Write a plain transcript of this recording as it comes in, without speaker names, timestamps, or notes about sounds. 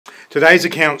Today's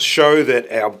accounts show that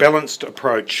our balanced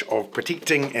approach of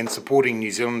protecting and supporting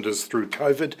New Zealanders through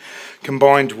COVID,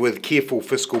 combined with careful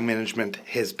fiscal management,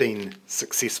 has been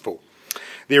successful.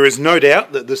 There is no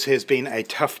doubt that this has been a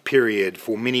tough period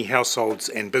for many households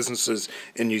and businesses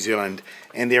in New Zealand,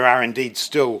 and there are indeed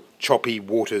still choppy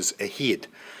waters ahead.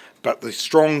 But the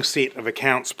strong set of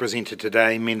accounts presented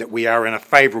today mean that we are in a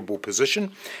favourable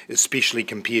position, especially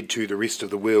compared to the rest of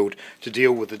the world, to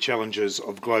deal with the challenges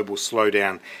of global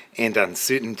slowdown and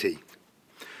uncertainty.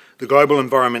 The global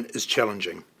environment is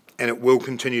challenging, and it will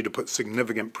continue to put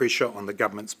significant pressure on the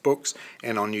government's books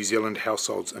and on New Zealand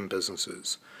households and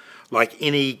businesses. Like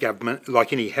any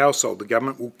household, the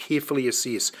government will carefully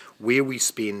assess where we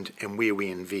spend and where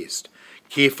we invest.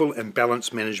 Careful and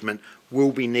balanced management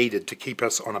will be needed to keep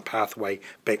us on a pathway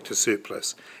back to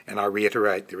surplus, and I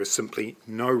reiterate, there is simply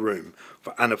no room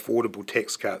for unaffordable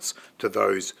tax cuts to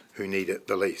those who need it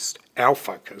the least. Our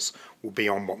focus will be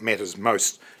on what matters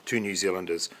most to New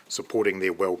Zealanders, supporting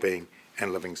their well-being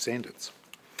and living standards.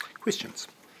 Questions?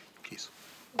 Yes.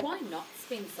 Why not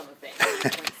spend some of that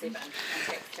 9.7 on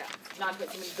tax cuts,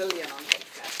 9.7 billion on tax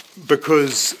cuts?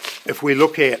 Because if we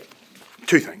look at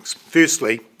two things.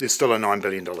 Firstly, there's still a $9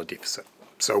 billion deficit.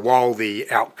 So while the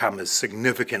outcome is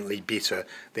significantly better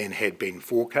than had been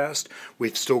forecast,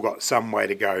 we've still got some way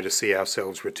to go to see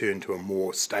ourselves return to a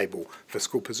more stable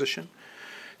fiscal position.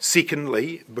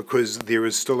 Secondly, because there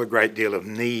is still a great deal of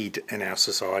need in our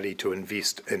society to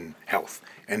invest in health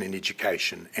and in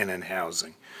education and in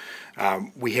housing.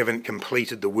 We haven't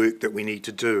completed the work that we need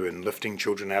to do in lifting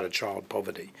children out of child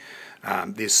poverty.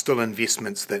 There's still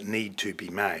investments that need to be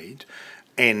made.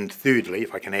 And thirdly,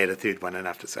 if I can add a third one in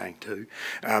after saying two,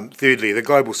 thirdly, the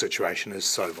global situation is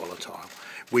so volatile.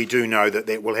 We do know that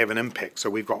that will have an impact. So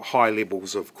we've got high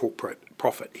levels of corporate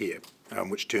profit here,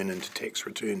 which turn into tax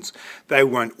returns. They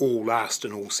won't all last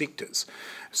in all sectors.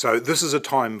 So this is a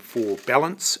time for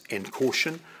balance and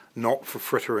caution, not for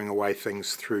frittering away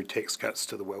things through tax cuts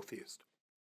to the wealthiest.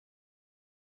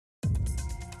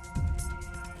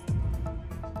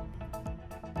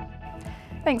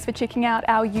 Thanks for checking out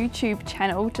our YouTube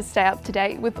channel. To stay up to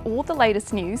date with all the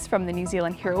latest news from the New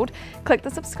Zealand Herald, click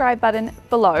the subscribe button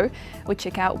below or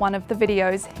check out one of the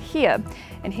videos here,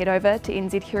 and head over to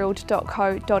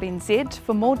nzherald.co.nz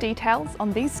for more details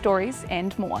on these stories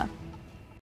and more.